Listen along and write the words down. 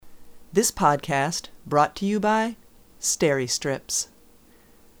This podcast brought to you by Steri Strips.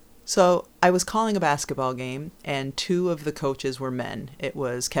 So I was calling a basketball game, and two of the coaches were men. It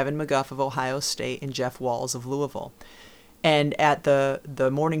was Kevin McGuff of Ohio State and Jeff Walz of Louisville. And at the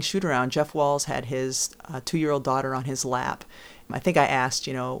morning shoot-around, Jeff Walz had his 2-year-old daughter on his lap. I think I asked,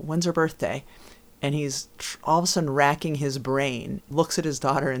 when's her birthday? And he's all of a sudden racking his brain, looks at his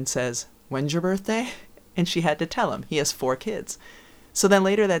daughter and says, "When's your birthday?" And she had to tell him. He has 4 kids. So then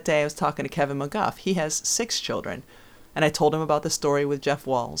later that day, I was talking to Kevin McGuff. He has 6 children. And I told him about the story with Jeff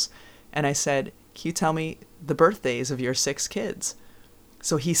Walz. And I said, "Can you tell me the birthdays of your 6 kids?"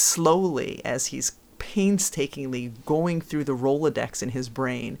 So he slowly, as he's painstakingly going through the Rolodex in his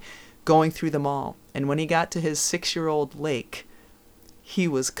brain, going through them all. And when he got to his 6-year-old Lake, he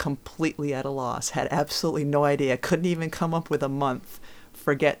was completely at a loss, had absolutely no idea, couldn't even come up with a month,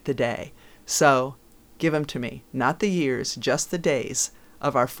 forget the day. So give them to me. Not the years, just the days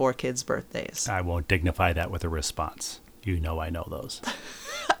of our 4 kids' birthdays. I won't dignify that with a response. You know I know those.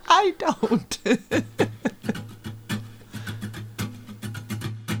 I don't.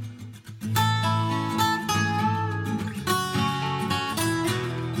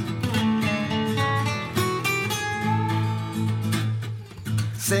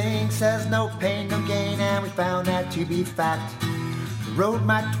 Saying says no pain, no gain, and we found that to be fact. The road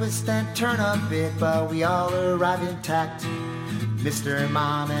might twist and turn a bit, but we all arrive intact. Mr.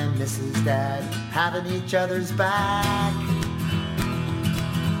 Mom and Mrs. Dad having each other's back.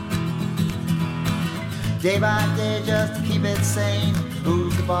 Day by day just to keep it sane.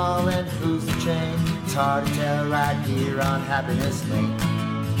 Who's the ball and who's the chain? It's hard to tell right here on Happiness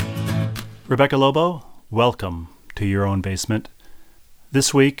Lane. Rebecca Lobo, welcome to Your Own Basement.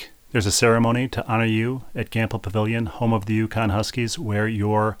 This week, there's a ceremony to honor you at Gampel Pavilion, home of the Yukon Huskies, where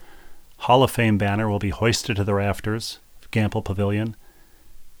your Hall of Fame banner will be hoisted to the rafters of Gampel Pavilion.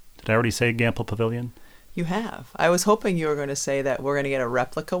 Did I already say Gampel Pavilion? You have. I was hoping you were going to say that we're going to get a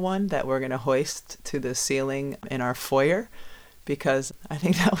replica one that we're going to hoist to the ceiling in our foyer, because I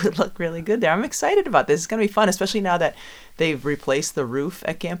think that would look really good there. I'm excited about this. It's going to be fun, especially now that they've replaced the roof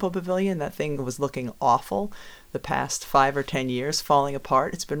at Gampel Pavilion. That thing was looking awful the past 5 or 10 years, falling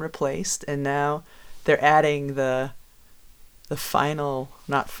apart. It's been replaced, and now they're adding the final,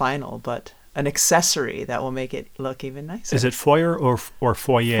 not final, but an accessory that will make it look even nicer. Is it foyer or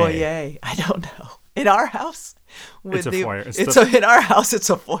foyer? Foyer. I don't know. In our house, it's a foyer. In our house, it's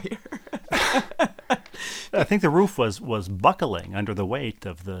a foyer. I think the roof was buckling under the weight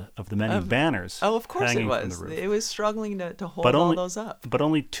of the many banners. Oh, of course it was. From the roof. It was struggling to hold all those up. But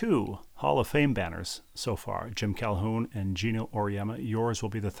only 2 Hall of Fame banners so far: Jim Calhoun and Gino Auriemma. Yours will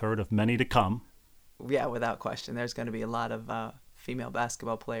be the 3rd of many to come. Yeah, without question. There's going to be a lot of female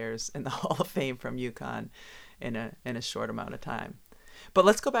basketball players in the Hall of Fame from UConn in a short amount of time. But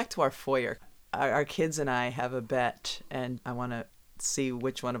let's go back to our foyer. Our kids and I have a bet, and I want to see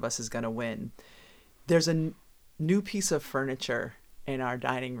which one of us is going to win. There's a new piece of furniture in our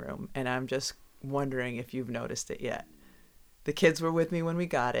dining room, and I'm just wondering if you've noticed it yet. The kids were with me when we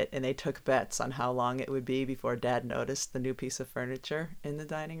got it, and they took bets on how long it would be before Dad noticed the new piece of furniture in the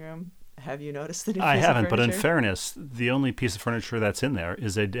dining room. Have you noticed the new piece of furniture? I haven't, but in fairness, the only piece of furniture that's in there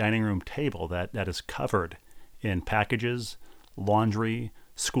is a dining room table that is covered in packages, laundry,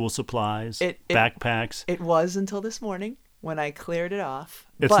 school supplies, backpacks. It was until this morning when I cleared it off.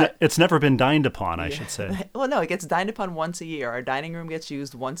 It's never been dined upon, I should say. Well, no, it gets dined upon once a year. Our dining room gets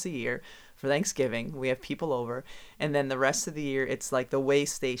used once a year for Thanksgiving. We have people over. And then the rest of the year, it's like the weigh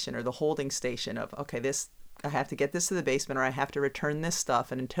station or the holding station of, okay, I have to get this to the basement, or I have to return this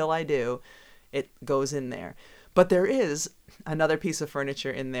stuff. And until I do, it goes in there. But there is another piece of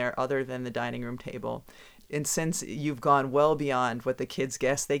furniture in there other than the dining room table. And since you've gone well beyond what the kids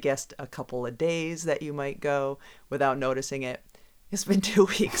guessed, they guessed a couple of days that you might go without noticing it. It's been 2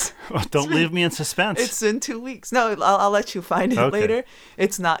 weeks. Well, don't leave me in suspense. It's been 2 weeks. No, I'll let you find it later.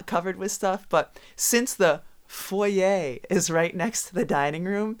 It's not covered with stuff. But since the foyer is right next to the dining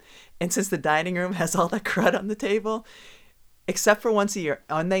room, and since the dining room has all the crud on the table, except for once a year,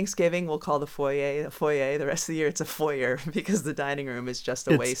 on Thanksgiving, we'll call the foyer a foyer. The rest of the year, it's a foyer because the dining room is just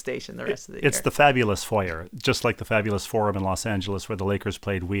a weigh station the rest of the year. It's the fabulous foyer, just like the fabulous Forum in Los Angeles where the Lakers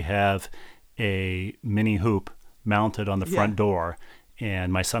played. We have a mini hoop mounted on the front door,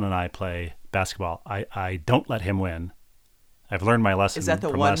 and my son and I play basketball. I don't let him win. I've learned my lesson. Is that the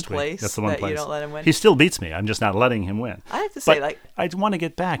from one last place week. That's the one that place. you don't let him win? He still beats me. I'm just not letting him win. I have to say, but I want to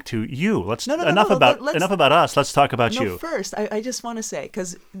get back to you. Enough about about us. Let's talk about you. First, I just want to say,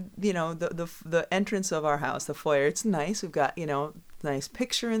 because the entrance of our house, the foyer, it's nice. We've got nice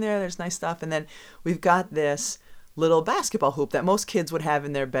picture in there. There's nice stuff, and then we've got this little basketball hoop that most kids would have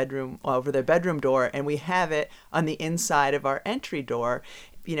in their bedroom, over their bedroom door, and we have it on the inside of our entry door.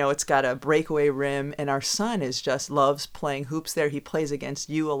 You know, it's got a breakaway rim, and our son loves playing hoops there. He plays against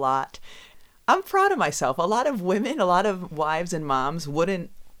you a lot. I'm proud of myself. A lot of women, a lot of wives and moms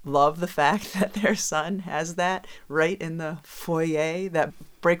wouldn't love the fact that their son has that right in the foyer, that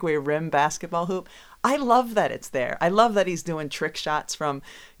breakaway rim basketball hoop. I love that it's there. I love that he's doing trick shots from,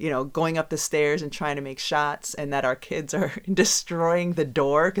 going up the stairs and trying to make shots, and that our kids are destroying the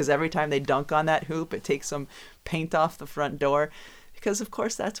door because every time they dunk on that hoop, it takes some paint off the front door. Because, of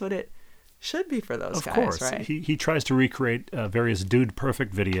course, that's what it should be for those guys, course. Right? He tries to recreate various Dude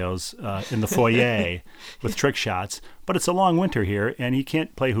Perfect videos in the foyer with trick shots, but it's a long winter here, and he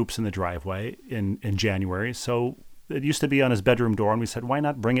can't play hoops in the driveway in January, so it used to be on his bedroom door, and we said, why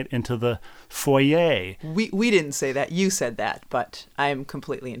not bring it into the foyer? We didn't say that. You said that, but I am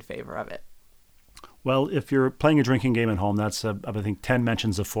completely in favor of it. Well, if you're playing a drinking game at home, that's, I think, 10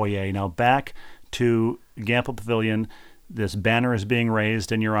 mentions of foyer. Now, back to Gampel Pavilion. This banner is being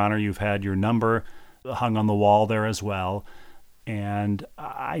raised in your honor. You've had your number hung on the wall there as well. And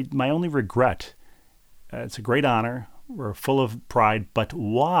my only regret, it's a great honor. We're full of pride. But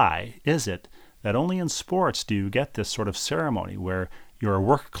why is it that only in sports do you get this sort of ceremony where your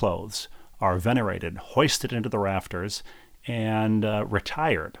work clothes are venerated, hoisted into the rafters, and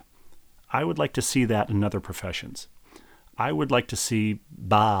retired? I would like to see that in other professions. I would like to see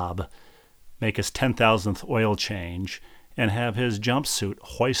Bob make his 10,000th oil change and have his jumpsuit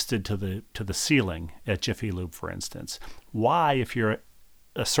hoisted to the ceiling at Jiffy Lube, for instance. Why, if you're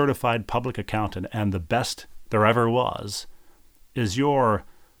a certified public accountant and the best there ever was, is your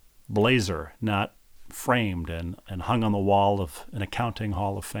blazer not framed and hung on the wall of an accounting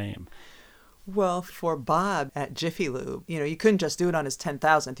hall of fame? Well, for Bob at Jiffy Lube, you couldn't just do it on his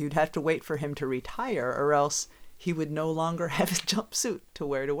 10,000th. You'd have to wait for him to retire, or else he would no longer have his jumpsuit to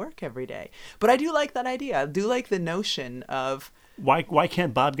wear to work every day. But I do like that idea. I do like the notion of... Why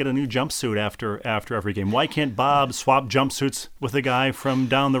can't Bob get a new jumpsuit after every game? Why can't Bob swap jumpsuits with the guy from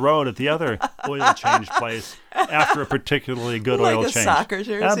down the road at the other oil change place after a particularly good oil change? Like a soccer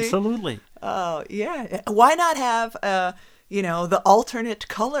jersey? Absolutely. Oh, yeah. Why not have, the alternate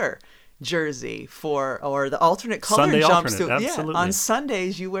color jersey or the alternate color Sunday jumpsuit? Alternate, absolutely. Yeah, on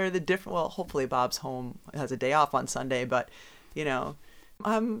Sundays you wear the different. Well, hopefully Bob's home has a day off on Sunday, but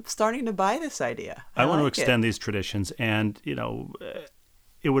I'm starting to buy this idea. I want to like extend these traditions, and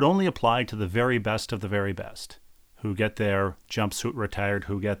it would only apply to the very best of the very best, who get their jumpsuit retired,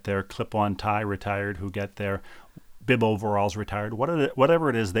 who get their clip-on tie retired, who get their bib overalls retired, whatever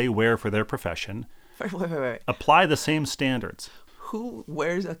it is they wear for their profession. Wait. Apply the same standards. Who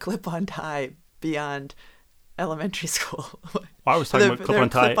wears a clip-on tie beyond elementary school? Well, I was talking about clip-on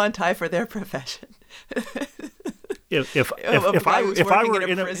tie. Clip-on tie for their profession. If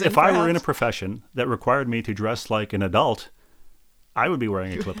I were in a profession that required me to dress like an adult, I would be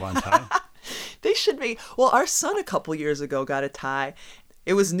wearing a clip-on tie. They should be. Well, our son a couple years ago got a tie.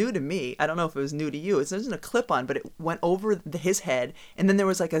 It was new to me. I don't know if it was new to you. It wasn't a clip-on, but it went over his head, and then there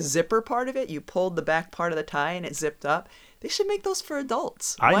was like a zipper part of it. You pulled the back part of the tie, and it zipped up. They should make those for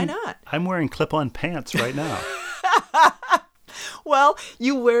adults. Why not? I'm wearing clip-on pants right now. Well,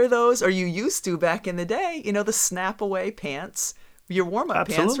 you wear those, or you used to back in the day, the snap-away pants, your warm-up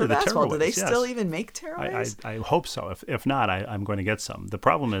pants for basketball. Do they still even make tearaways? I hope so. If not, I'm going to get some. The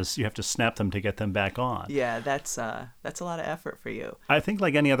problem is you have to snap them to get them back on. Yeah, that's a lot of effort for you. I think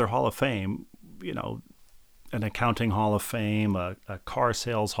like any other Hall of Fame, an accounting Hall of Fame, a car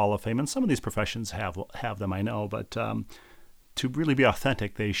sales Hall of Fame, and some of these professions have them, I know, but to really be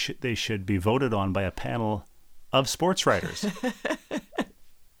authentic, they should be voted on by a panel of sports writers.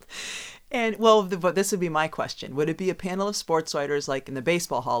 And, well, but this would be my question. Would it be a panel of sports writers like in the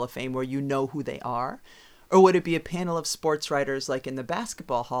Baseball Hall of Fame where you know who they are? Or would it be a panel of sports writers like in the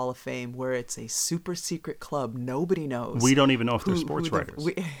Basketball Hall of Fame where it's a super secret club nobody knows? We don't even know if they're sports writers.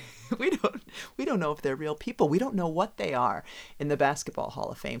 We don't know if they're real people. We don't know what they are in the Basketball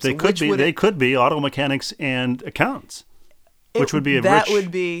Hall of Fame. They could be auto mechanics and accountants, which would be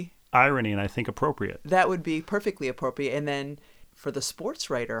a irony, and I think appropriate. That would be perfectly appropriate. And then for the Sports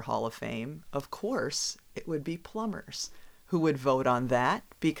Writer Hall of Fame, of course, it would be plumbers who would vote on that,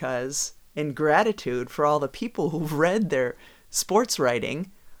 because in gratitude for all the people who've read their sports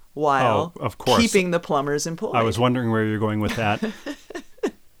writing while of course, keeping the plumbers employed. I was wondering where you're going with that.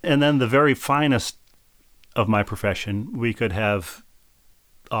 And then the very finest of my profession, we could have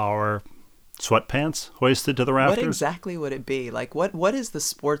our sweatpants hoisted to the rafters. What exactly would it be? Like, what is the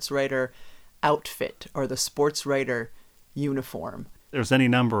sports writer outfit or the sports writer uniform? There's any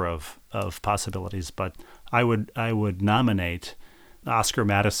number of possibilities, but I would nominate Oscar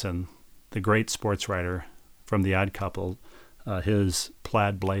Madison, the great sports writer from The Odd Couple, his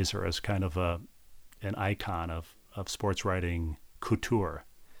plaid blazer as kind of an icon of sports writing couture.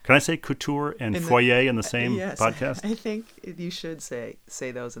 Can I say couture and foyer in the same podcast? I think you should say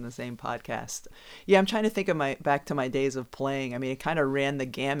those in the same podcast. Yeah, I'm trying to think of back to my days of playing. I mean, it kind of ran the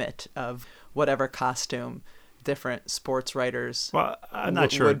gamut of whatever costume different sports writers. Well, I'm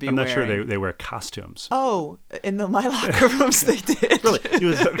not sure. I'm not sure they wear costumes. Oh, in my locker rooms they did.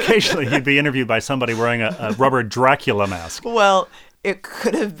 Really, occasionally he'd be interviewed by somebody wearing a rubber Dracula mask. Well, it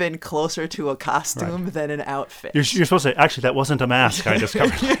could have been closer to a costume than an outfit. You're supposed to say, actually, that wasn't a mask I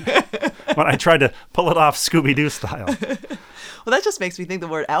discovered when I tried to pull it off Scooby-Doo style. Well, that just makes me think the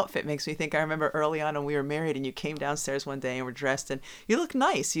word outfit makes me think I remember early on when we were married and you came downstairs one day and were dressed and you looked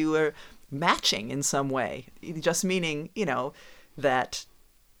nice. You were matching in some way, just meaning, that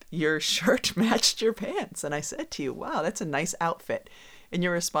your shirt matched your pants. And I said to you, wow, that's a nice outfit. And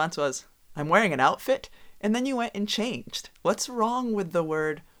your response was, I'm wearing an outfit. And then you went and changed. What's wrong with the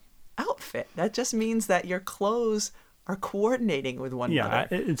word outfit? That just means that your clothes are coordinating with one another.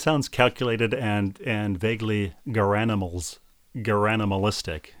 Yeah, it sounds calculated and vaguely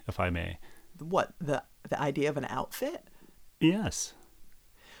Garanimalistic, if I may. What, the idea of an outfit? Yes.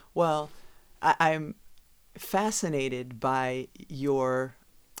 Well, I'm fascinated by your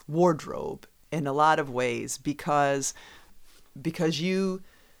wardrobe in a lot of ways because you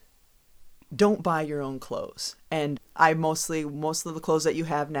don't buy your own clothes. And I most of the clothes that you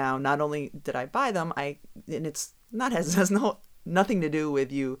have now, not only did I buy them, and it's not has nothing to do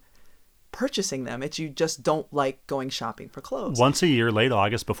with you purchasing them. It's you just don't like going shopping for clothes. Once a year, late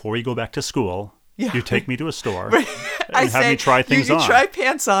August, before we go back to school, you take me to a store and have me try things on. You try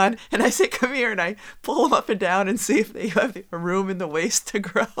pants on, and I say, come here, and I pull them up and down and see if they have a room in the waist to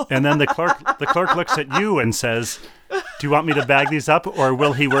grow. And then the clerk looks at you and says, do you want me to bag these up, or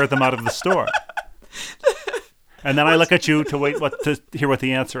will he wear them out of the store? And then I look at you to hear what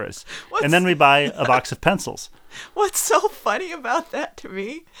the answer is. And then we buy a box of pencils. What's so funny about that to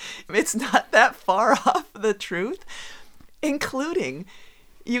me, it's not that far off the truth, including...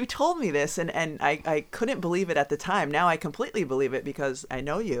 You told me this, and I couldn't believe it at the time. Now I completely believe it because I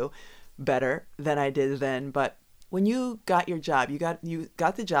know you better than I did then. But when you got your job, you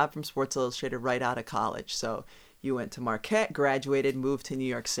got the job from Sports Illustrated right out of college. So you went to Marquette, graduated, moved to New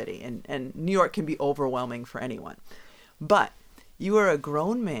York City. And New York can be overwhelming for anyone. But you were a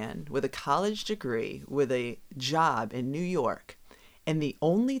grown man with a college degree, with a job in New York. And the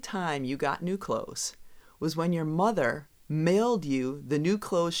only time you got new clothes was when your mother mailed you the new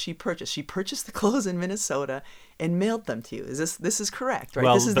clothes she purchased. She purchased the clothes in Minnesota and mailed them to you. This is correct, right?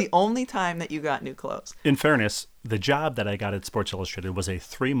 Well, this is the only time that you got new clothes. In fairness, the job that I got at Sports Illustrated was a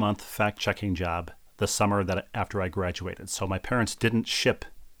 3-month fact-checking job the summer after I graduated. So my parents didn't ship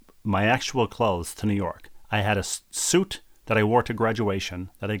my actual clothes to New York. I had a suit that I wore to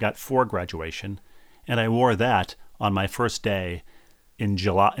graduation, that I got for graduation, and I wore that on my first day in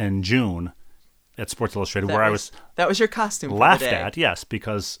June at Sports Illustrated, that was your costume laughed for the day. At, yes,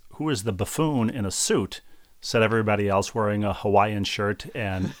 because who is the buffoon in a suit? Said everybody else wearing a Hawaiian shirt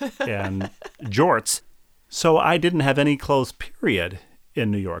and jorts. So I didn't have any clothes, period, in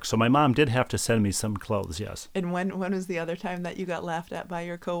New York. So my mom did have to send me some clothes, yes. And when was the other time that you got laughed at by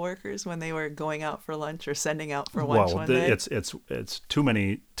your coworkers when they were going out for lunch or sending out for lunch one day? It's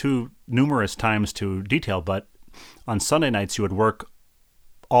too numerous times to detail, but on Sunday nights you would work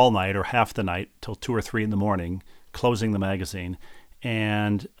all night or half the night till 2 or 3 in the morning, closing the magazine.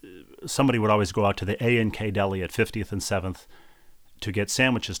 And somebody would always go out to the A&K Deli at 50th and 7th to get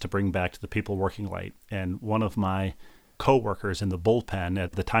sandwiches to bring back to the people working late. And one of my co-workers in the bullpen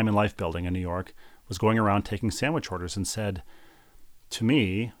at the Time and Life building in New York was going around taking sandwich orders and said to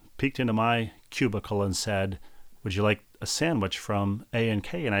me, peeked into my cubicle and said, would you like a sandwich from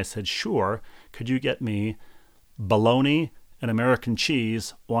A&K? And I said, sure. Could you get me bologna and American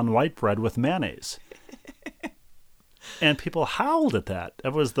cheese on white bread with mayonnaise? And people howled at that.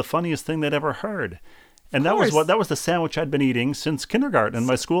 That was the funniest thing they'd ever heard. And that was the sandwich I'd been eating since kindergarten and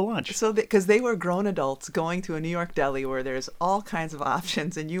my school lunch. So because they were grown adults going to a New York deli where there's all kinds of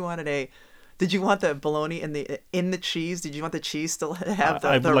options, and you wanted did you want the bologna in the cheese? Did you want the cheese still have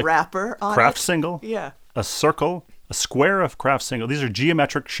the wrapper on Kraft it? Single. Yeah. A circle, a square of Kraft Single. These are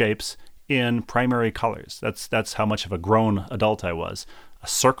geometric shapes in primary colors. That's how much of a grown adult I was. A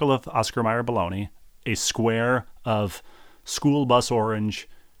circle of Oscar Mayer bologna, a square of school bus orange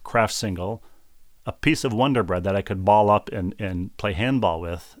Kraft Single, a piece of Wonder Bread that I could ball up and play handball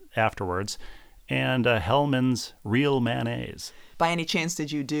with afterwards, and Hellman's real mayonnaise. By any chance,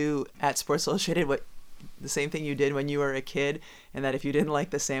 did you do at Sports Illustrated what The same thing you did when you were a kid, and that if you didn't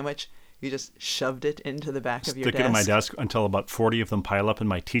like the sandwich, you just shoved it into the back of your desk? Stick it in my desk until about 40 of them pile up, and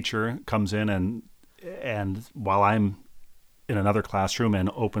my teacher comes in and while I'm in another classroom and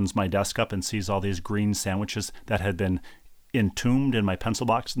opens my desk up and sees all these green sandwiches that had been entombed in my pencil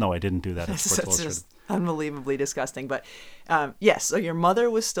box. No, I didn't do that. It's just unbelievably disgusting. But yes, so your mother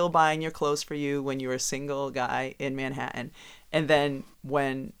was still buying your clothes for you when you were a single guy in Manhattan. And then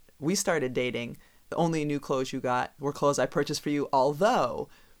when we started dating, the only new clothes you got were clothes I purchased for you, although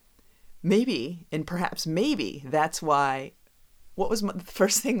maybe, and perhaps maybe, that's why, what was the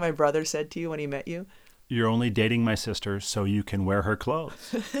first thing my brother said to you when he met you? You're only dating my sister so you can wear her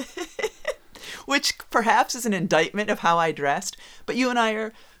clothes. Which perhaps is an indictment of how I dressed, but you and I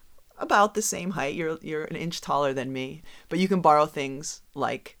are about the same height. You're an inch taller than me, but you can borrow things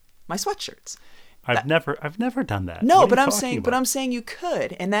like my sweatshirts. I've never done that. No, but I'm saying you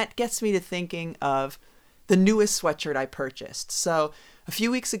could, and that gets me to thinking of the newest sweatshirt I purchased. So a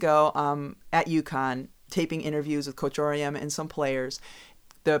few weeks ago, at UConn, taping interviews with Coach Auriemma and some players.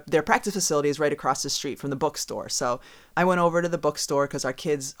 Their practice facility is right across the street from the bookstore. So I went over to the bookstore because our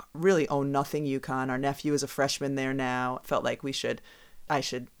kids really own nothing UConn. Our nephew is a freshman there now. It felt like I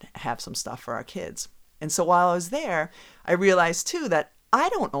should have some stuff for our kids. And so while I was there, I realized too that I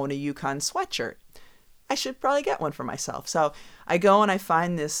don't own a UConn sweatshirt. I should probably get one for myself. So I go and I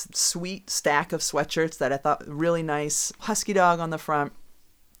find this sweet stack of sweatshirts that I thought really nice, Husky Dog on the front.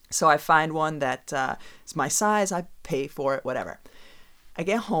 So I find one that is my size. I pay for it, whatever. I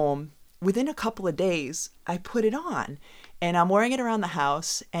get home. Within a couple of days, I put it on, and I'm wearing it around the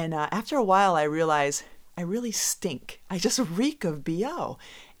house. And after a while, I realize I really stink. I just reek of BO.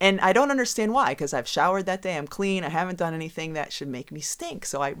 And I don't understand why, because I've showered that day. I'm clean. I haven't done anything that should make me stink.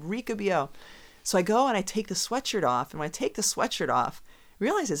 So I reek of BO. So I go and I take the sweatshirt off. And when I take the sweatshirt off, I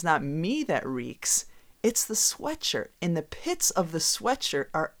realize it's not me that reeks. It's the sweatshirt. And the pits of the sweatshirt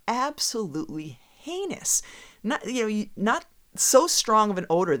are absolutely heinous. Not so strong of an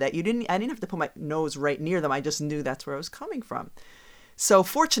odor that I didn't have to put my nose right near them. I just knew that's where it was coming from. So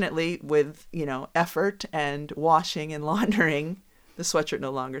fortunately, with, effort and washing and laundering, the sweatshirt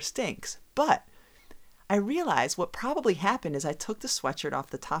no longer stinks. But I realized what probably happened is I took the sweatshirt off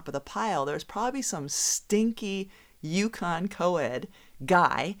the top of the pile. There's probably some stinky UConn co-ed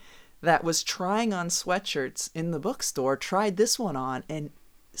guy that was trying on sweatshirts in the bookstore, tried this one on, and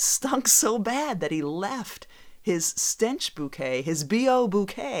stunk so bad that he left his stench bouquet, his BO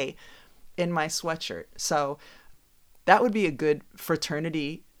bouquet, in my sweatshirt. So that would be a good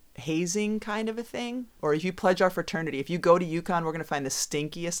fraternity hazing kind of a thing. Or if you pledge our fraternity, if you go to UConn, we're going to find the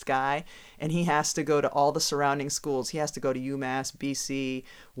stinkiest guy, and he has to go to all the surrounding schools. He has to go to UMass, BC,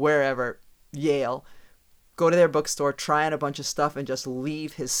 wherever, Yale, go to their bookstore, try on a bunch of stuff, and just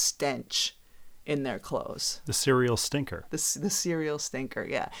leave his stench in their clothes. The serial stinker. The serial stinker,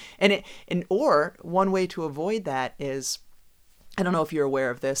 yeah. Or one way to avoid that is, I don't know if you're aware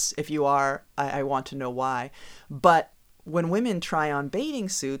of this. If you are, I want to know why. But when women try on bathing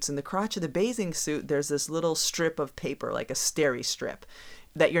suits, in the crotch of the bathing suit, there's this little strip of paper, like a steri strip,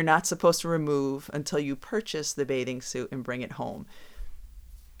 that you're not supposed to remove until you purchase the bathing suit and bring it home.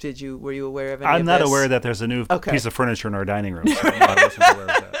 Were you aware of any of this? I'm not aware that there's a new piece of furniture in our dining room. So I wasn't aware of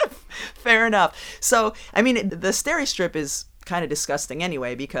that. Fair enough. So, the steri strip is kind of disgusting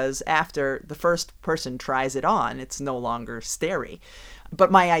anyway, because after the first person tries it on, it's no longer steri.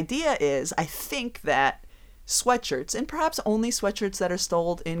 But my idea is, I think that sweatshirts, and perhaps only sweatshirts that are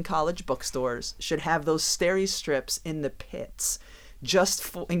sold in college bookstores, should have those steri strips in the pits,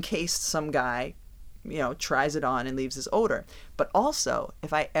 just in case some guy, tries it on and leaves his odor. But also,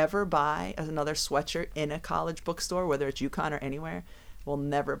 if I ever buy another sweatshirt in a college bookstore, whether it's UConn or anywhere, we'll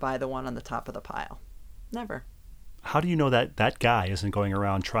never buy the one on the top of the pile. Never. How do you know that that guy isn't going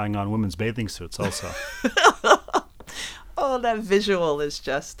around trying on women's bathing suits also? Oh, that visual is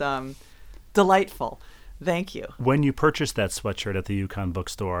just delightful. Thank you. When you purchased that sweatshirt at the UConn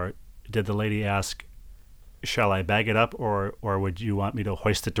bookstore, did the lady ask, shall I bag it up, or would you want me to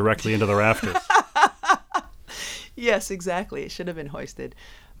hoist it directly into the rafters? Yes, exactly. It should have been hoisted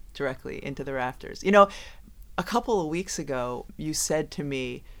directly into the rafters. A couple of weeks ago, you said to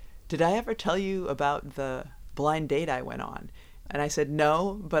me, did I ever tell you about the blind date I went on? And I said,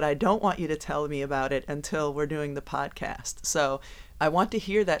 no, but I don't want you to tell me about it until we're doing the podcast. So I want to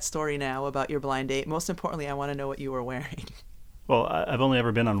hear that story now about your blind date. Most importantly, I want to know what you were wearing. Well, I've only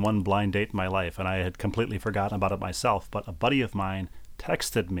ever been on one blind date in my life, and I had completely forgotten about it myself. But a buddy of mine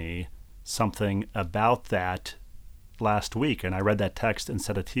texted me something about that last week, and I read that text and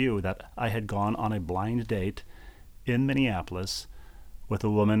said it to you, that I had gone on a blind date in Minneapolis with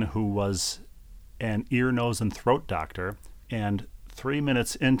a woman who was an ear, nose, and throat doctor. And 3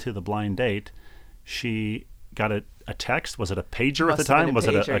 minutes into the blind date, she got a text. Was it a pager at the time? Was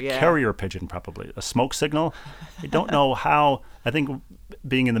it a carrier pigeon, probably? A smoke signal? I don't know how. I think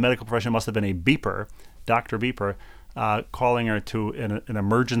being in the medical profession must have been a beeper, Dr. Beeper, calling her to an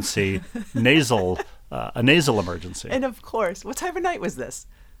emergency a nasal emergency. And of course, what time of night was this?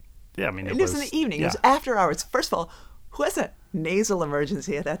 Yeah, I mean, it was in the evening. Yeah. It was after hours. First of all, who has a nasal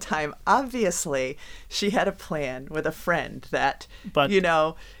emergency at that time? Obviously, she had a plan with a friend that,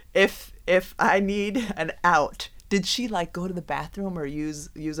 if I need an out, did she go to the bathroom or use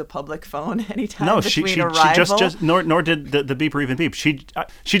a public phone anytime between arrival? She just nor did the beeper even beep. She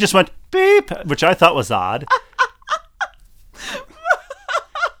just went beep, which I thought was odd.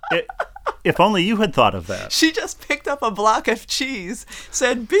 If only you had thought of that. She just picked up a block of cheese,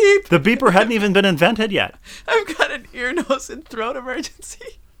 said beep. The beeper hadn't even been invented yet. I've got an ear, nose, and throat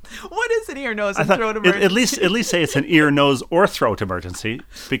emergency. What is an ear, nose, and throat emergency? At least say it's an ear, nose, or throat emergency,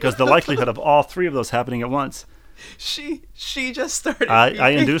 because the likelihood of all three of those happening at once. She just started. I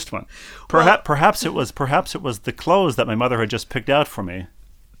induced one. Perhaps it was the clothes that my mother had just picked out for me.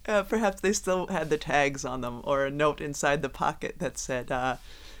 Perhaps they still had the tags on them, or a note inside the pocket that said,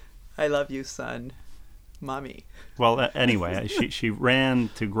 "I love you, son, mommy." Well, anyway, she ran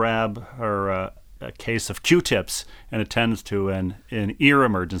to grab her a case of Q-tips and attend to an ear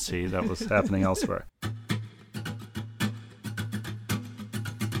emergency that was happening elsewhere.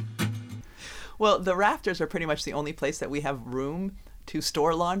 Well, the rafters are pretty much the only place that we have room to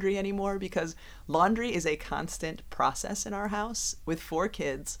store laundry anymore, because laundry is a constant process in our house with 4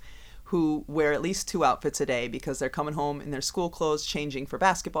 kids who wear at least 2 outfits a day because they're coming home in their school clothes, changing for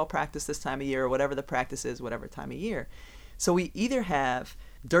basketball practice this time of year, or whatever the practice is, whatever time of year. So we either have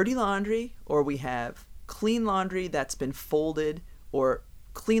dirty laundry, or we have clean laundry that's been folded, or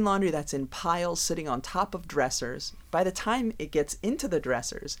clean laundry that's in piles sitting on top of dressers. By the time it gets into the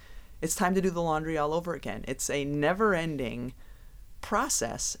dressers, it's time to do the laundry all over again. It's a never-ending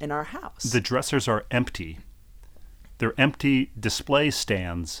process in our house. The dressers are empty. They're empty display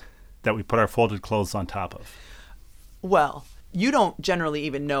stands that we put our folded clothes on top of. Well, you don't generally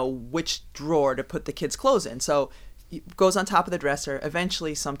even know which drawer to put the kids' clothes in. So it goes on top of the dresser.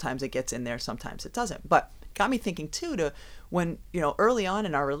 Eventually, sometimes it gets in there, sometimes it doesn't. But it got me thinking, too, to when, early on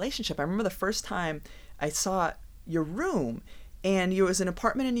in our relationship, I remember the first time I saw your room, and it was an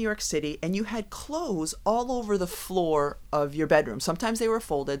apartment in New York City, and you had clothes all over the floor of your bedroom. Sometimes they were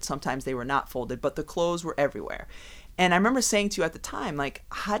folded, sometimes they were not folded, but the clothes were everywhere. And I remember saying to you at the time,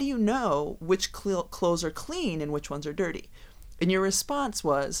 how do you know which clothes are clean and which ones are dirty? And your response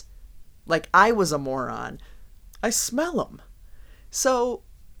was, I was a moron, I smell them. So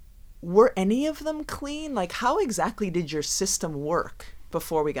were any of them clean? How exactly did your system work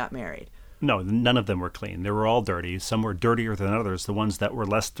before we got married? No, none of them were clean. They were all dirty. Some were dirtier than others. The ones that were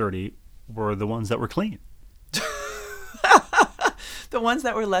less dirty were the ones that were clean. The ones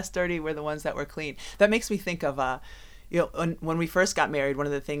that were less dirty were the ones that were clean. That makes me think of, when we first got married, one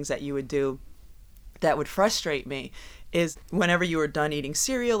of the things that you would do that would frustrate me is whenever you were done eating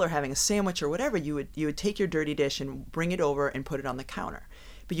cereal or having a sandwich or whatever, you would take your dirty dish and bring it over and put it on the counter.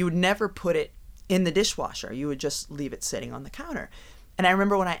 But you would never put it in the dishwasher. You would just leave it sitting on the counter. And I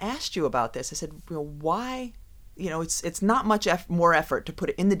remember when I asked you about this, I said, why? It's not much more effort to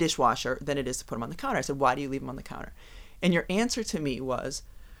put it in the dishwasher than it is to put them on the counter. I said, why do you leave them on the counter? And your answer to me was,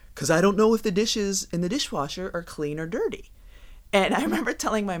 because I don't know if the dishes in the dishwasher are clean or dirty. And I remember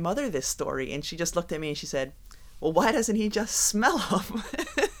telling my mother this story, and she just looked at me and she said, well, why doesn't he just smell them?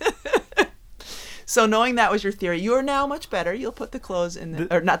 So knowing that was your theory, you are now much better. You'll put the clothes in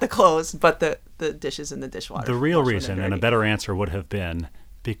or not the clothes, but the dishes in the dishwasher. The real reason, and a better answer would have been,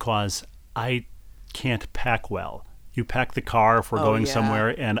 because I can't pack well. You pack the car if we're going somewhere,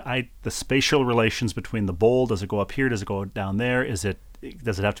 and the spatial relations between the bowl, does it go up here, does it go down there, does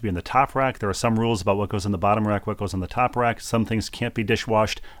it have to be in the top rack? There are some rules about what goes in the bottom rack, what goes in the top rack. Some things can't be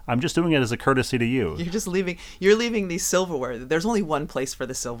dishwashed. I'm just doing it as a courtesy to you. You're leaving the silverware. There's only one place for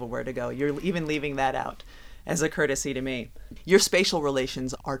the silverware to go. You're even leaving that out as a courtesy to me. Your spatial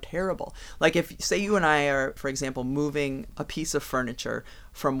relations are terrible. If, say you and I are, for example, moving a piece of furniture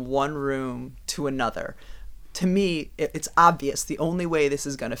from one room to another, to me, it's obvious the only way this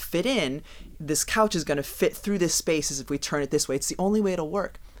is going to fit in, this couch is going to fit through this space, is if we turn it this way. It's the only way it'll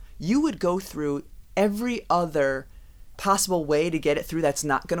work. You would go through every other possible way to get it through that's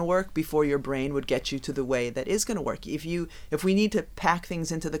not going to work before your brain would get you to the way that is going to work. If we need to pack things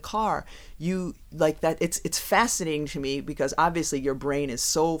into the car, you like that. It's fascinating to me because obviously your brain is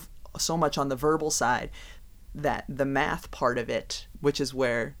so much on the verbal side that the math part of it, which is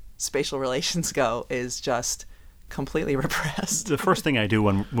where spatial relations go is just completely repressed. The first thing I do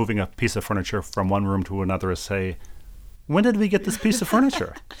when moving a piece of furniture from one room to another is say, when did we get this piece of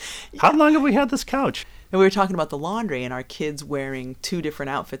furniture? How long have we had this couch? And we were talking about the laundry and our kids wearing 2 different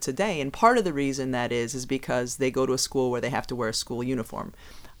outfits a day. And part of the reason that is because they go to a school where they have to wear a school uniform.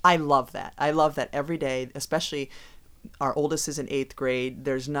 I love that. I love that every day, especially our oldest is in 8th grade.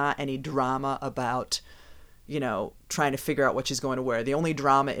 There's not any drama about, trying to figure out what she's going to wear. The only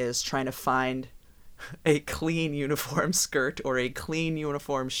drama is trying to find a clean uniform skirt or a clean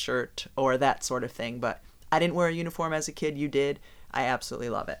uniform shirt or that sort of thing. But I didn't wear a uniform as a kid. You did. I absolutely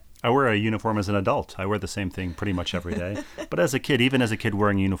love it. I wear a uniform as an adult. I wear the same thing pretty much every day. But as a kid, even as a kid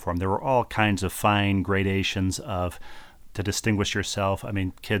wearing a uniform, there were all kinds of fine gradations to distinguish yourself. I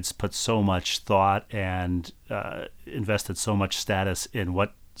mean, kids put so much thought and invested so much status in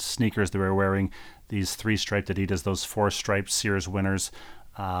what sneakers they were wearing. These 3-striped Adidas, those 4-striped Sears winners,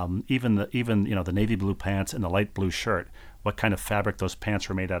 even the navy blue pants and the light blue shirt. What kind of fabric those pants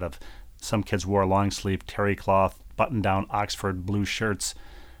were made out of. Some kids wore long sleeve terry cloth, button down Oxford blue shirts.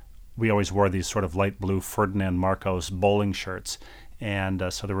 We always wore these sort of light blue Ferdinand Marcos bowling shirts.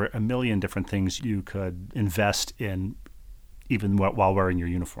 And so there were a million different things you could invest in even while wearing your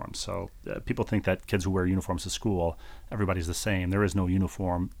uniform. So people think that kids who wear uniforms to school, everybody's the same. There is no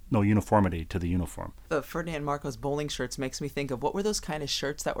uniformity to the uniform. The Ferdinand Marcos bowling shirts makes me think of what were those kind of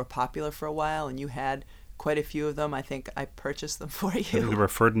shirts that were popular for a while and you had quite a few of them. I think I purchased them for you. I think they were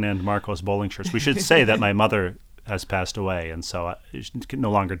Ferdinand Marcos bowling shirts. We should say that my mother has passed away, and so she no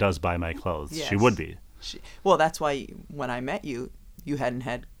longer does buy my clothes. Yes. She would be. Well, that's why when I met you, you hadn't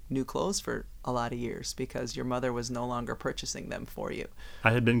had new clothes for a lot of years because your mother was no longer purchasing them for you.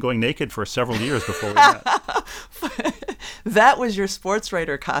 I had been going naked for several years before we met. That was your sports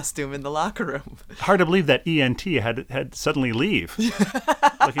writer costume in the locker room. Hard to believe that ENT had suddenly leave.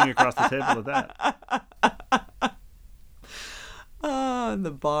 Looking across the table at that. Oh, in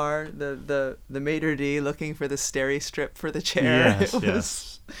the bar, the maitre d' looking for the steri strip for the chair.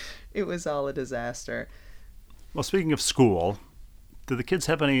 Yes, It was all a disaster. Well, speaking of school, do the kids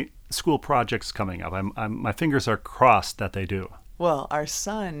have any school projects coming up? My fingers are crossed that they do. Well, our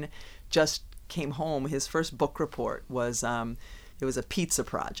son just came home. His first book report was it was a pizza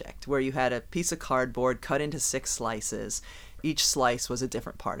project where you had a piece of cardboard cut into 6 slices. Each slice was a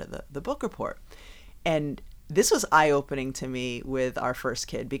different part of the book report. And this was eye-opening to me with our first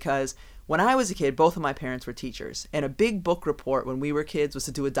kid because when I was a kid, both of my parents were teachers. And a big book report when we were kids was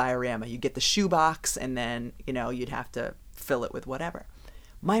to do a diorama. You get the shoebox and then, you'd have to fill it with whatever.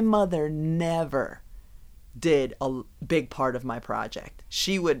 My mother never did a big part of my project.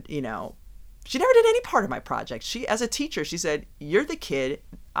 She would, she never did any part of my project. She, as a teacher, she said, "You're the kid.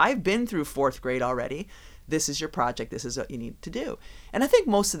 I've been through 4th grade already. This is your project. This is what you need to do." And I think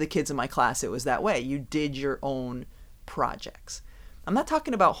most of the kids in my class, it was that way. You did your own projects. I'm not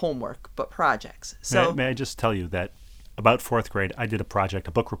talking about homework, but projects. So May I just tell you that about 4th grade, I did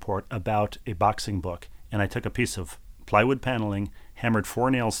a book report about a boxing book, and I took a piece of plywood paneling, hammered 4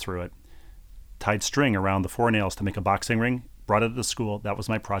 nails through it, tied string around the 4 nails to make a boxing ring, brought it to the school. That was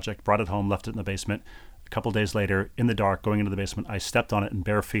my project. Brought it home, left it in the basement. A couple days later, in the dark, going into the basement, I stepped on it in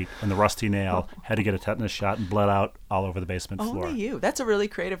bare feet, and the rusty nail had to get a tetanus shot and bled out all over the basement floor. Only you. That's a really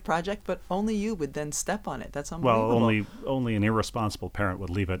creative project, but only you would then step on it. That's unbelievable. Well, only an irresponsible parent would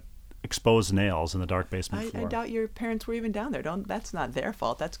leave it exposed nails in the dark basement floor. I doubt your parents were even down there. That's not their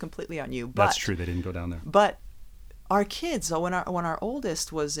fault. That's completely on you. That's true. They didn't go down there. But our kids, so when our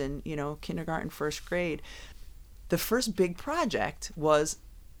oldest was in, kindergarten, 1st grade, the first big project was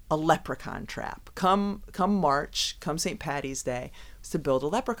a leprechaun trap. Come March, come St. Patty's Day, was to build a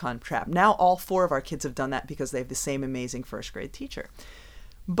leprechaun trap. Now all 4 of our kids have done that because they have the same amazing 1st grade teacher.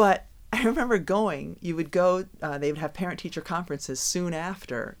 But I remember you would go, they would have parent-teacher conferences soon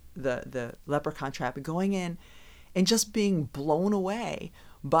after the leprechaun trap, and going in and just being blown away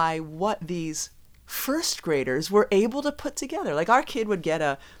by what these 1st graders were able to put together. Like our kid would get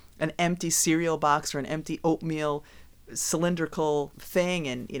an empty cereal box or an empty oatmeal cylindrical thing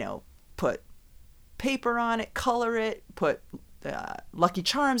and, put paper on it, color it, put Lucky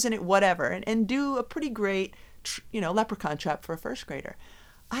Charms in it, whatever, and do a pretty great, leprechaun trap for a 1st grader.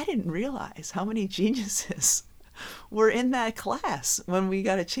 I didn't realize how many geniuses were in that class when we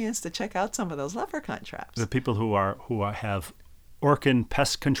got a chance to check out some of those leprechaun traps. The people who have Orkin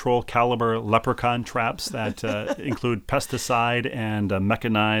pest control caliber leprechaun traps that include pesticide and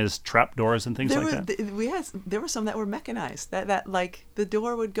mechanized trap doors and things like that. There were some that were mechanized. That like the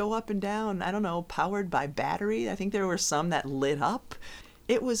door would go up and down. I don't know, powered by battery. I think there were some that lit up.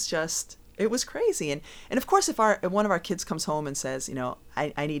 It was It was crazy. And of course, if one of our kids comes home and says,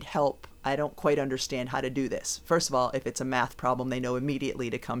 I need help, I don't quite understand how to do this. First of all, if it's a math problem, they know immediately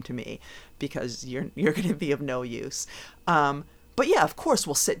to come to me because you're going to be of no use. But yeah, of course,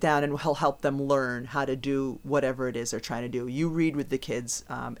 we'll sit down and we'll help them learn how to do whatever it is they're trying to do. You read with the kids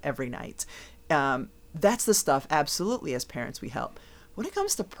every night. That's the stuff, absolutely, as parents, we help. When it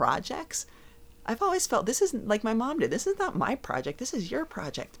comes to projects, I've always felt this isn't like my mom did. This is not my project. This is your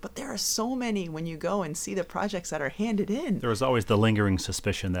project. But there are so many when you go and see the projects that are handed in. There was always the lingering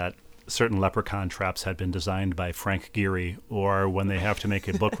suspicion that certain leprechaun traps had been designed by Frank Gehry, or when they have to make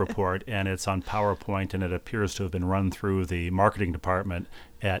a book report and it's on PowerPoint and it appears to have been run through the marketing department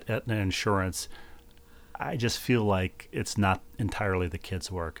at Aetna Insurance. I just feel like it's not entirely the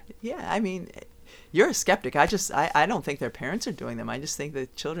kids' work. Yeah, I mean, you're a skeptic. I don't think their parents are doing them. I just think the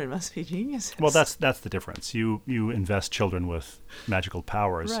children must be geniuses. Well, that's the difference. You invest children with magical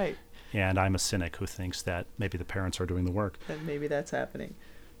powers. Right. And I'm a cynic who thinks that maybe the parents are doing the work. And maybe that's happening.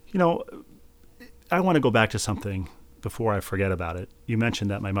 I want to go back to something before I forget about it. You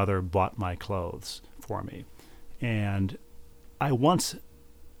mentioned that my mother bought my clothes for me. And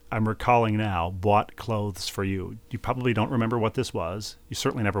I'm recalling now, bought clothes for you. You probably don't remember what this was. You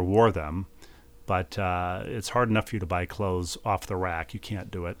certainly never wore them. But it's hard enough for you to buy clothes off the rack. You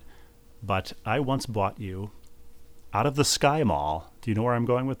can't do it. But I once bought you out of the Sky Mall. Do you know where I'm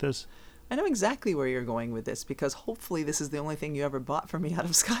going with this? I know exactly where you're going with this because hopefully this is the only thing you ever bought for me out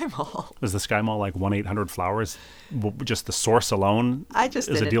of Sky Mall. Was the Sky Mall like 1-800-Flowers? Just the source alone is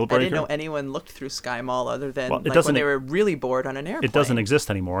a deal breaker? I didn't know anyone looked through Sky Mall other than when they were really bored on an airplane. It doesn't exist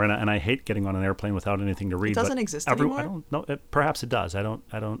anymore, and I hate getting on an airplane without anything to read. It doesn't exist anymore? I don't know. Perhaps it does. I don't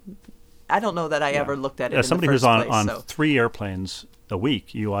know that I ever looked at it. As somebody who's on so. 3 airplanes a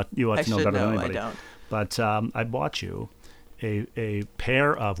week, you ought to know better than anybody. I don't. But I bought you a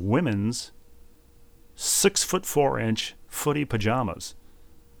pair of women's 6'4" footy pajamas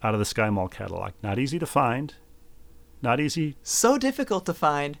out of the Sky Mall catalog. Not easy to find. Not easy. So difficult to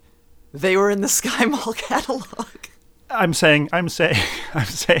find. They were in the Sky Mall catalog. I'm saying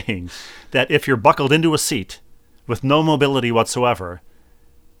that if you're buckled into a seat with no mobility whatsoever,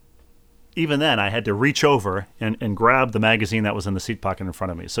 even then I had to reach over and grab the magazine that was in the seat pocket in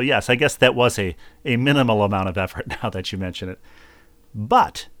front of me. So yes, I guess that was a minimal amount of effort now that you mention it.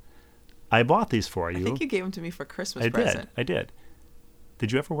 But I bought these for you. I think you gave them to me for Christmas present. I did.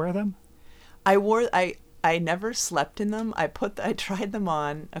 Did you ever wear them? I never slept in them. I tried them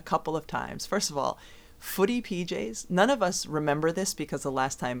on a couple of times. First of all, footy PJs. None of us remember this because the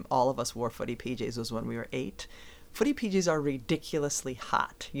last time all of us wore footy PJs was when we were 8. Footy PJs are ridiculously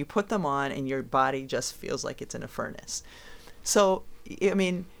hot. You put them on and your body just feels like it's in a furnace. So, I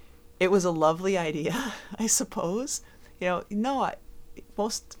mean, it was a lovely idea, I suppose.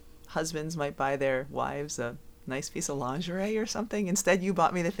 Most husbands might buy their wives a nice piece of lingerie or something. Instead, you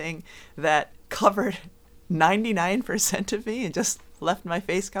bought me the thing that covered 99% of me and just left my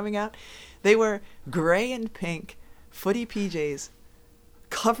face coming out. They were gray and pink footy PJs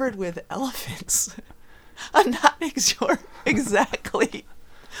covered with elephants. I'm not sure exactly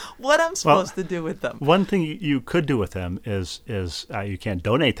what I'm supposed to do with them. One thing you could do with them is you can't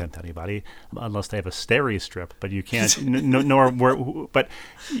donate them to anybody unless they have a steri strip, but you can't. But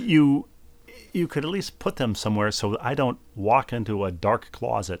you could at least put them somewhere so I don't walk into a dark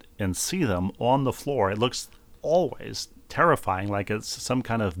closet and see them on the floor. It looks always terrifying, like it's some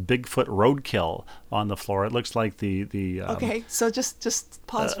kind of Bigfoot roadkill on the floor. It looks like the okay, so just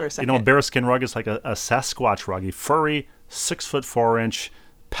pause for a second. A bearskin rug is like a Sasquatch rug, a furry 6'4"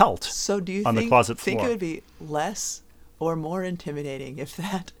 pelt. So do you on the closet floor. Think it would be less or more intimidating if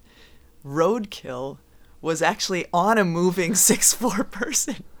that roadkill was actually on a moving 6'4"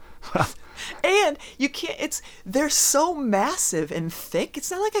 person? And you can't. They're so massive and thick.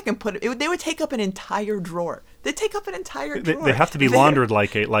 It's not like I can put it. They would take up an entire drawer. They take up an entire drawer. They have to be laundered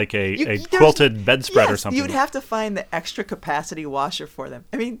like a quilted bedspread or something. You'd have to find the extra capacity washer for them.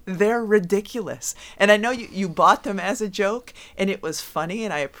 I mean, they're ridiculous. And I know you bought them as a joke, and it was funny,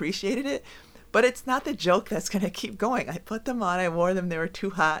 and I appreciated it. But it's not the joke that's going to keep going. I put them on. I wore them. They were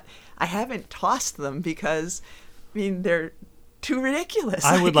too hot. I haven't tossed them because, they're too ridiculous.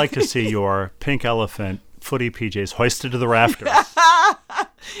 I would like to see your pink elephant footy PJs hoisted to the rafters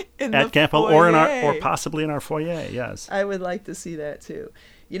at Campbell or possibly in our foyer. Yes, I would like to see that too.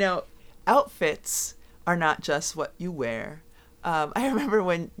 Outfits are not just what you wear. I remember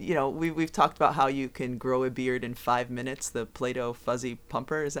when we've talked about how you can grow a beard in 5 minutes. The Play-Doh fuzzy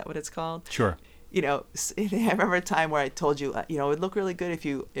pumper, is that what it's called? Sure. I remember a time where I told you, it would look really good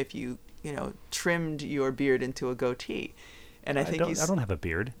if you trimmed your beard into a goatee. And I think I don't have a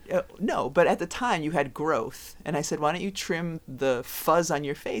beard. No, but at the time you had growth. And I said, why don't you trim the fuzz on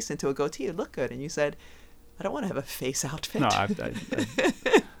your face into a goatee? It'd look good. And you said, I don't want to have a face outfit. No, I'm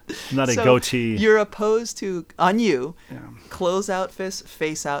not a goatee. You're opposed to, on you, clothes outfits,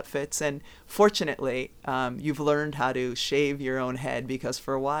 face outfits. And fortunately, you've learned how to shave your own head, because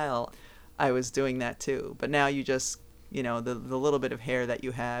for a while I was doing that too. But now you just, the little bit of hair that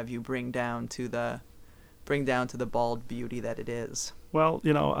you have, you bring down to the bald beauty that it is. Well,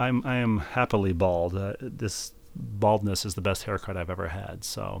 I am happily bald. This baldness is the best haircut I've ever had.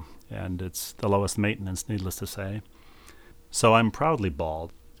 So, and it's the lowest maintenance, needless to say. So I'm proudly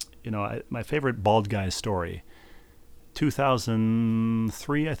bald. My favorite bald guy story.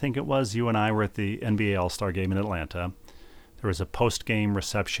 2003, I think it was. You and I were at the NBA All-Star Game in Atlanta. There was a post-game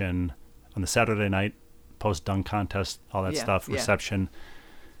reception on the Saturday night, post-dunk contest, all that stuff, reception,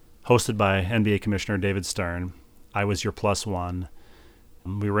 hosted by NBA Commissioner David Stern. I was your plus one.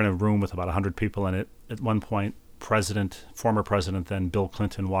 We were in a room with about 100 people in it. At one point, former president then, Bill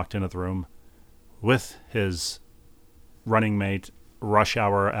Clinton, walked into the room with his running mate, Rush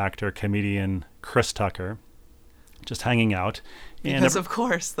Hour actor, comedian Chris Tucker, just hanging out. Because, of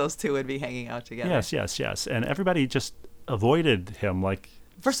course, those two would be hanging out together. Yes. And everybody just avoided him.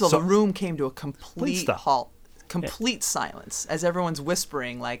 First of all, the room came to a complete halt, complete silence, as everyone's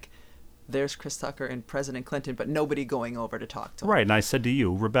whispering, there's Chris Tucker and President Clinton, but nobody going over to talk to him. Right, and I said to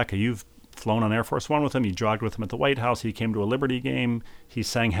you, Rebecca, you've flown on Air Force One with him. You jogged with him at the White House. He came to a Liberty game. He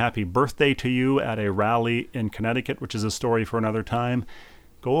sang happy birthday to you at a rally in Connecticut, which is a story for another time.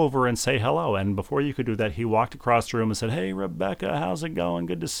 Go over and say hello. And before you could do that, he walked across the room and said, hey, Rebecca, how's it going?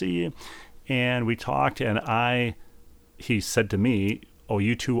 Good to see you. And we talked, and he said to me, oh,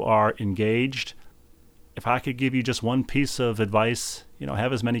 you two are engaged. If I could give you just one piece of advice,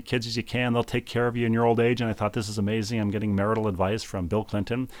 have as many kids as you can. They'll take care of you in your old age. And I thought, this is amazing. I'm getting marital advice from Bill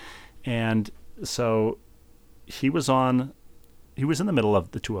Clinton. And so he was in the middle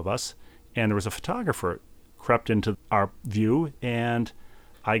of the two of us, and there was a photographer crept into our view, and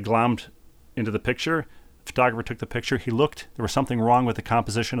I glommed into the picture. The photographer took the picture. He looked. There was something wrong with the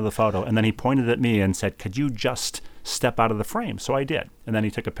composition of the photo, and then he pointed at me and said, could you just step out of the frame? So I did. And then he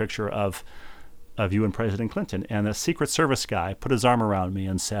took a picture of you and President Clinton, and the Secret Service guy put his arm around me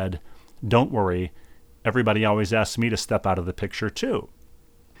and said, don't worry, everybody always asks me to step out of the picture too.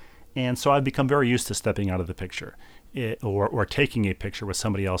 And so I've become very used to stepping out of the picture or taking a picture with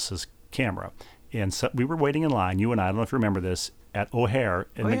somebody else's camera. And so we were waiting in line, you and I don't know if you remember this, at O'Hare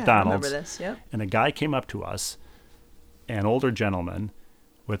in McDonald's. I remember this, yep. And a guy came up to us, an older gentleman,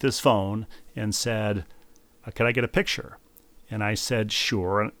 with his phone and said, could I get a picture? And I said,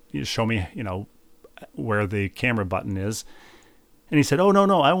 sure. And you show me, where the camera button is. And he said, oh,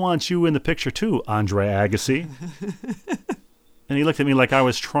 no, I want you in the picture too, Andre Agassi. And he looked at me like I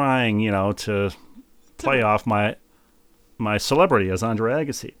was trying, to play off my celebrity as Andre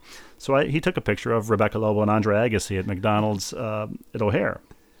Agassi. So he took a picture of Rebecca Lobo and Andre Agassi at McDonald's at O'Hare.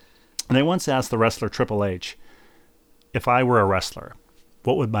 And I once asked the wrestler Triple H, if I were a wrestler,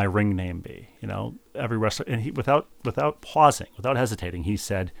 what would my ring name be? Every wrestler, and he, without pausing, without hesitating, he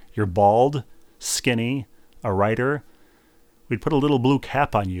said, you're bald, skinny, a writer. We'd put a little blue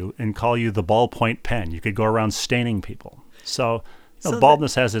cap on you and call you the ballpoint pen. You could go around staining people. So,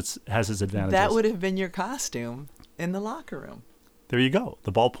 baldness has its advantages. That would have been your costume in the locker room. There you go,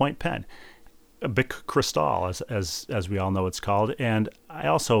 the ballpoint pen, a Bic Cristal, as we all know it's called. And I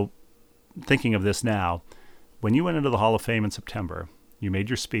also, thinking of this now, when you went into the Hall of Fame in September, you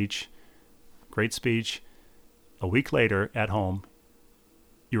made your speech, great speech. A week later, at home,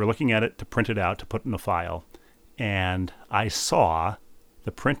 you were looking at it to print it out, to put in a file, and I saw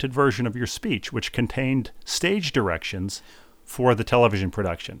the printed version of your speech, which contained stage directions for the television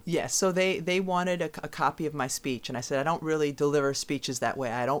production. Yes, so they wanted a copy of my speech, and I said, I don't really deliver speeches that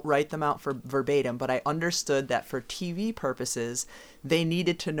way. I don't write them out for verbatim, but I understood that for TV purposes, they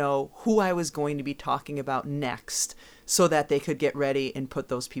needed to know who I was going to be talking about next so that they could get ready and put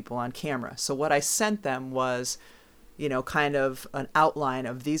those people on camera. So what I sent them was, kind of an outline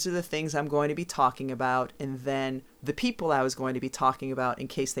of these are the things I'm going to be talking about, and then the people I was going to be talking about in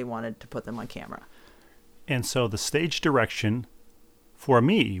case they wanted to put them on camera. And so the stage direction for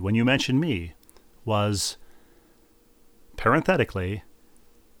me, when you mentioned me, was parenthetically,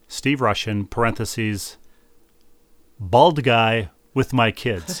 Steve Rushin, parentheses, bald guy with my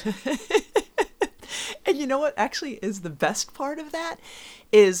kids. And you know what actually is the best part of that?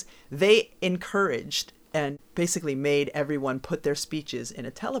 Is they encouraged and basically made everyone put their speeches in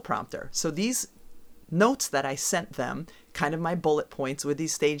a teleprompter. So these notes that I sent them kind of my bullet points with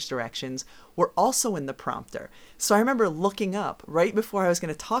these stage directions were also in the prompter. So I remember looking up right before I was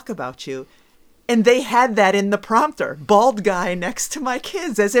going to talk about you, and they had that in the prompter, bald guy next to my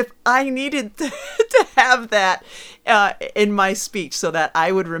kids, as if I needed to have that in my speech so that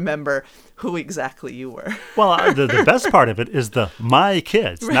I would remember who exactly you were. Well, the best part of it is the my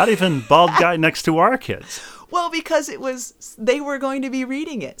kids, not even bald guy next to our kids. Well, because they were going to be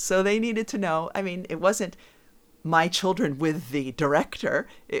reading it, so they needed to know. I mean, it wasn't my children with the director,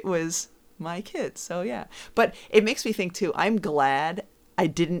 it was my kids. So yeah, but it makes me think too, I'm glad I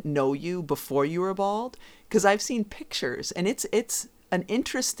didn't know you before you were bald, because I've seen pictures, and it's an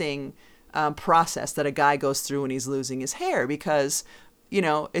interesting process that a guy goes through when he's losing his hair, because, you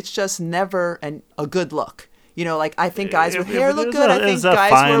know, it's just never a good look. You know, like, I think guys with hair look good. I think guys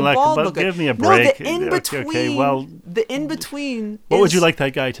who are bald look good. Give me a break. No, the in-between. Okay, well, the in-between. What would you like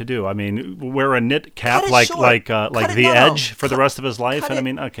that guy to do? I mean, wear a knit cap like The Edge for the rest of his life? And I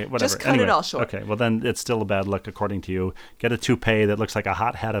mean, okay, whatever. Just cut it all short. Okay, well, then it's still a bad look according to you. Get a toupee that looks like a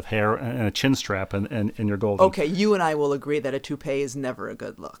hot hat of hair and a chin strap, and you're golden. Okay, you and I will agree that a toupee is never a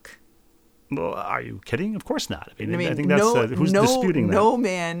good look. Well, are you kidding? Of course not. I mean, I think that's who's disputing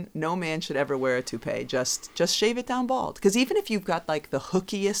that? No man should ever wear a toupee. Just shave it down bald. Because even if you've got like the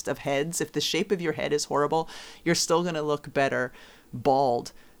hookiest of heads, if the shape of your head is horrible, you're still going to look better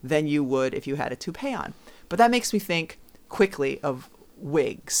bald than you would if you had a toupee on. But that makes me think quickly of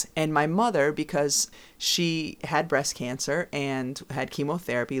wigs. And my mother, because she had breast cancer and had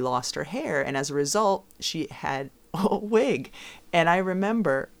chemotherapy, lost her hair, and as a result, she had a wig. And I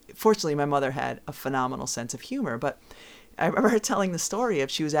remember, fortunately, my mother had a phenomenal sense of humor, but I remember her telling the story of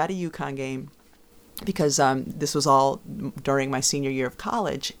she was at a UConn game, because this was all during my senior year of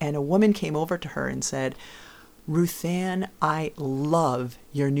college, and a woman came over to her and said, "Ruthann, I love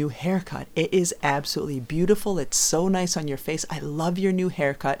your new haircut. It is absolutely beautiful. It's so nice on your face. I love your new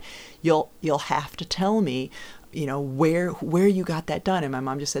haircut. You'll have to tell me, you know, where you got that done." And my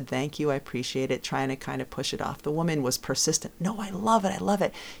mom just said, "Thank you, I appreciate it," trying to kind of push it off. The woman was persistent. "No, I love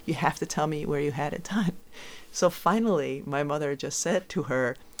it. You have to tell me where you had it done." So finally, my mother just said to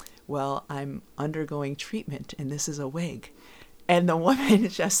her, "Well, I'm undergoing treatment, and this is a wig." And the woman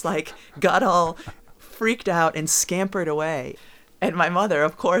just like got all freaked out and scampered away. And my mother,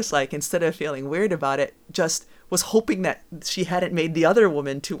 of course, like, instead of feeling weird about it, just was hoping that she hadn't made the other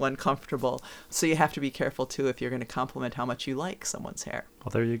woman too uncomfortable. So you have to be careful, too, if you're going to compliment how much you like someone's hair.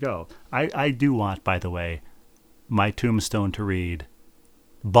 Well, there you go. I do want, by the way, my tombstone to read,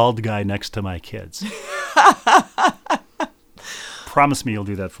 "Bald guy next to my kids." Promise me you'll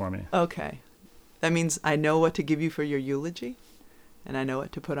do that for me. Okay. That means I know what to give you for your eulogy, and I know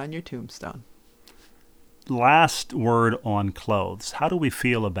what to put on your tombstone. Last word on clothes. How do we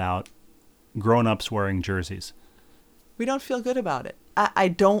feel about grown-ups wearing jerseys? We don't feel good about it. I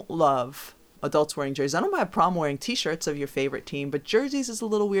don't love adults wearing jerseys. I don't have a problem wearing T-shirts of your favorite team, but jerseys is a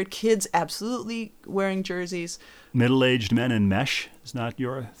little weird. Kids absolutely wearing jerseys. Middle-aged men in mesh is not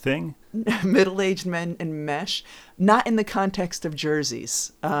your thing? Middle-aged men in mesh? Not in the context of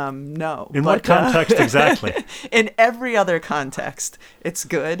jerseys. No. In what context exactly? In every other context, it's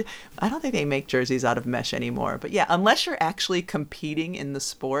good. I don't think they make jerseys out of mesh anymore. But yeah, unless you're actually competing in the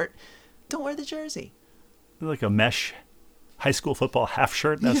sport, don't wear the jersey. Like a mesh high school football half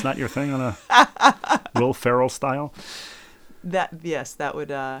shirt? That's not your thing on a Will Ferrell style? Yes, that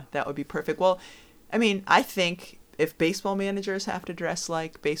would be perfect. Well, I mean, I think if baseball managers have to dress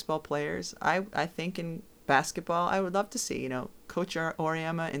like baseball players, I think in basketball, I would love to see, Coach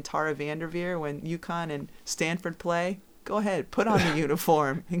Auriemma and Tara Vanderveer when UConn and Stanford play. Go ahead, put on the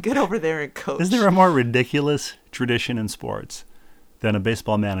uniform and get over there and coach. Is there a more ridiculous tradition in sports than a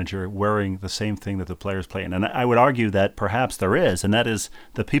baseball manager wearing the same thing that the players play in? And I would argue that perhaps there is, and that is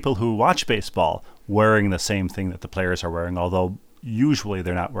the people who watch baseball wearing the same thing that the players are wearing, although usually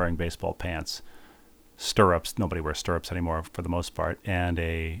they're not wearing baseball pants. Stirrups, nobody wears stirrups anymore for the most part, and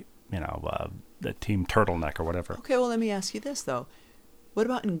a team turtleneck or whatever. Okay, well, let me ask you this, though. What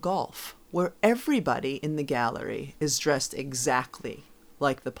about in golf, where everybody in the gallery is dressed exactly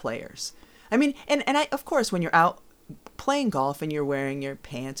like the players? I mean, and I, of course, when you're out playing golf and you're wearing your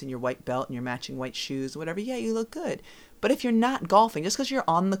pants and your white belt and you're matching white shoes, whatever, yeah, you look good. But if you're not golfing, just because you're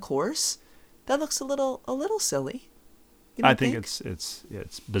on the course, that looks a little silly. I think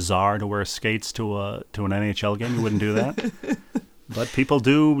it's bizarre to wear skates to an NHL game. You wouldn't do that. But people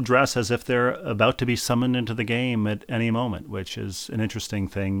do dress as if they're about to be summoned into the game at any moment, which is an interesting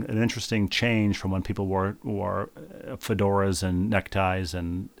thing, an interesting change from when people wore fedoras and neckties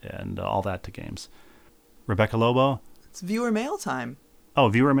and all that to games. Rebecca Lobo? It's viewer mail time. Oh,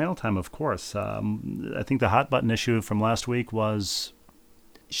 viewer mail time, of course. I think the hot button issue from last week was...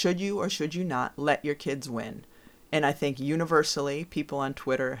 Should you or should you not let your kids win? And I think universally, people on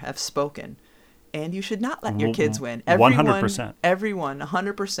Twitter have spoken. And you should not let your kids win. 100%. Everyone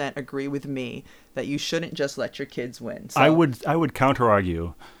 100% agree with me that you shouldn't just let your kids win. So, I would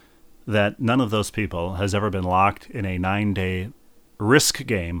counter-argue that none of those people has ever been locked in a 9-day risk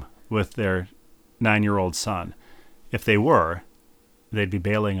game with their 9-year-old son. If they were, they'd be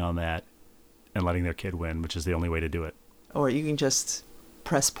bailing on that and letting their kid win, which is the only way to do it. Or you can just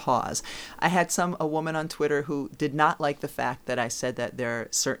press pause. I had a woman on Twitter who did not like the fact that I said that there are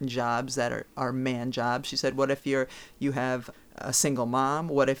certain jobs that are man jobs. She said, what if you have a single mom?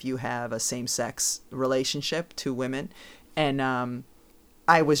 What if you have a same-sex relationship, 2 women? And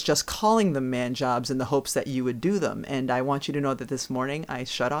I was just calling them man jobs in the hopes that you would do them. And I want you to know that this morning I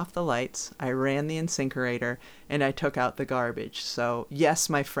shut off the lights, I ran the incinerator, and I took out the garbage. So yes,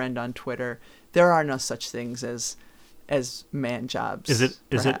 my friend on Twitter, there are no such things as man jobs. Is it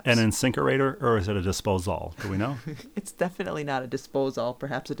perhaps. an incinerator or is it a disposal? Do we know? It's definitely not a disposal,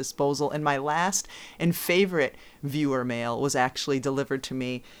 perhaps a disposal. And my last and favorite viewer mail was actually delivered to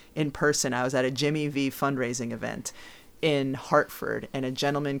me in person. I was at a Jimmy V fundraising event in Hartford, and a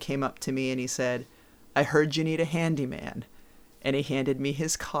gentleman came up to me and he said, I heard you need a handyman. And he handed me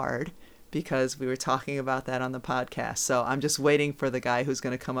his card because we were talking about that on the podcast. So I'm just waiting for the guy who's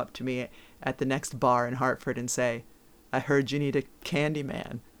going to come up to me at the next bar in Hartford and say, I heard you need a candy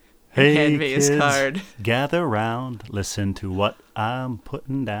man. Hey, hand me kids, his card. Gather round, listen to what I'm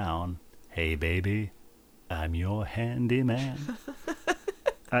putting down. Hey, baby, I'm your handyman.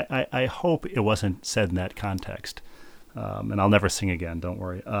 I hope it wasn't said in that context. And I'll never sing again, don't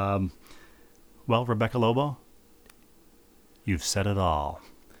worry. Well, Rebecca Lobo, you've said it all.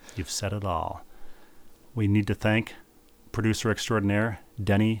 You've said it all. We need to thank producer extraordinaire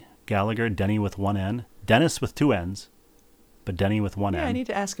Denny Gallagher, Denny with 1 N, Dennis with 2 N's. But Denny with 1 N. Yeah, I need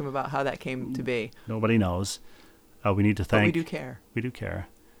to ask him about how that came to be. Nobody knows. We need to thank... But we do care. We do care.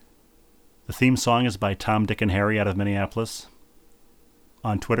 The theme song is by Tom, Dick, and Harry out of Minneapolis.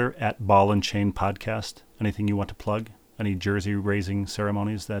 On Twitter, at Ball and Chain Podcast. Anything you want to plug? Any jersey raising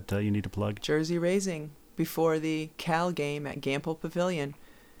ceremonies that you need to plug? Jersey raising before the Cal game at Gamble Pavilion.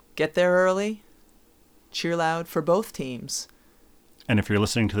 Get there early. Cheer loud for both teams. And if you're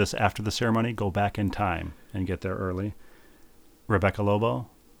listening to this after the ceremony, go back in time and get there early. Rebecca Lobo.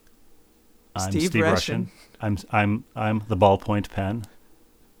 I'm Steve Rushin. I'm the ballpoint pen.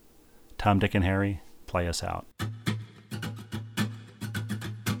 Tom, Dick, and Harry, play us out.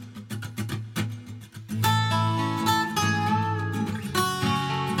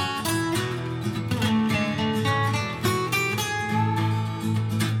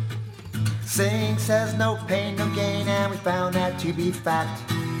 Saying says no pain, no gain, and we found that to be fact.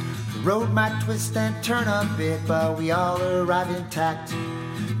 The road might twist and turn a bit, but we all arrive intact.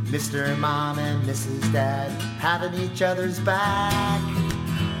 Mr. and Mom and Mrs. Dad having each other's back.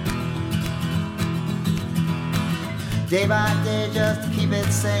 Day by day just to keep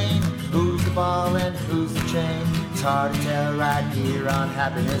it sane. Who's the ball and who's the chain? It's hard to tell right here on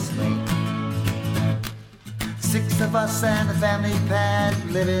Happiness Lane. 6 of us and the family pet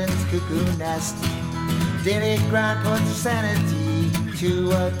live in this cuckoo nest. Daily grind puts our sanity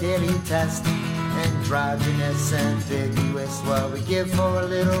to a daily test. Androgynous, ambiguous, what we give for a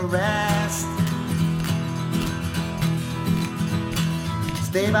little rest.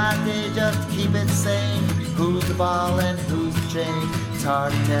 Day by day just to keep it sane. Who's the ball and who's the chain? It's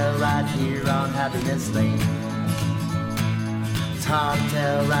hard to tell right here on Happiness Lane. It's hard to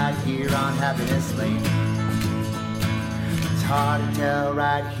tell right here on Happiness Lane. It's hard to tell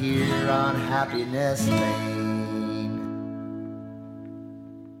right here on Happiness Lane.